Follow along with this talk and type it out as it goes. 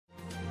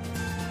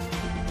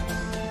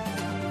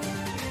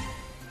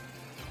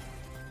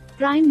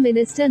Prime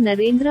Minister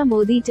Narendra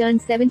Modi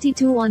turned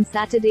 72 on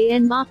Saturday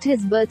and marked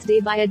his birthday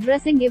by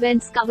addressing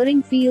events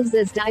covering fields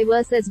as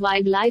diverse as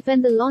wildlife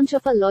and the launch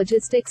of a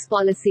logistics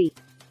policy.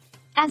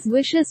 As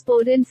wishes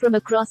poured in from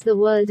across the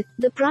world,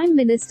 the Prime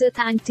Minister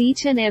thanked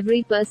each and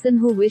every person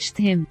who wished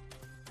him.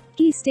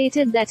 He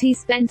stated that he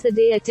spent the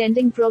day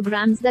attending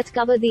programs that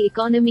cover the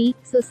economy,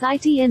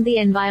 society and the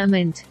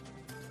environment.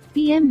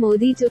 PM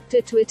Modi took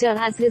to Twitter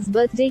as his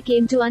birthday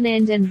came to an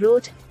end and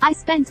wrote, "I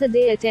spent the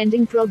day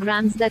attending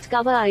programs that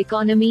cover our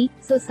economy,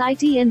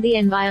 society and the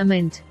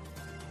environment.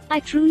 I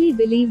truly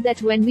believe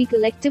that when we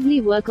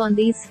collectively work on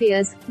these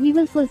spheres, we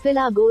will fulfill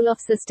our goal of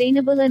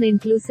sustainable and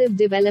inclusive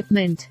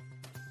development.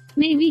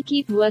 May we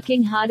keep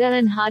working harder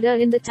and harder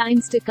in the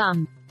times to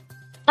come.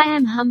 I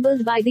am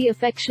humbled by the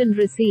affection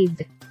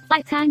received.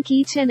 I thank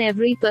each and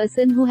every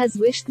person who has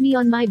wished me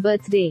on my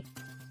birthday.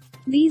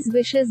 These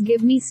wishes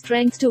give me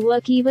strength to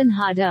work even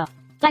harder.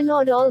 I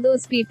laud all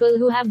those people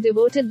who have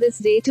devoted this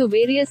day to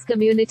various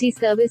community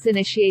service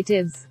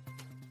initiatives.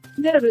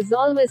 Their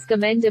resolve is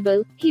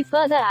commendable," he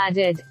further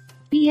added.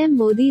 PM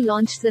Modi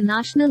launched the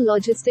National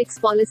Logistics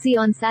Policy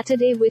on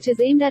Saturday, which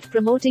is aimed at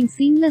promoting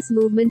seamless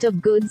movement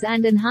of goods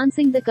and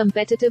enhancing the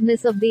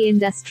competitiveness of the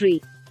industry.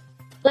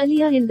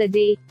 Earlier in the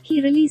day,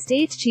 he released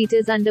 8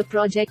 cheetahs under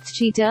Project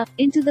Cheetah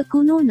into the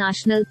Kuno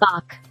National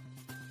Park.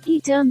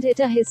 He termed it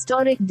a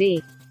historic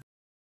day.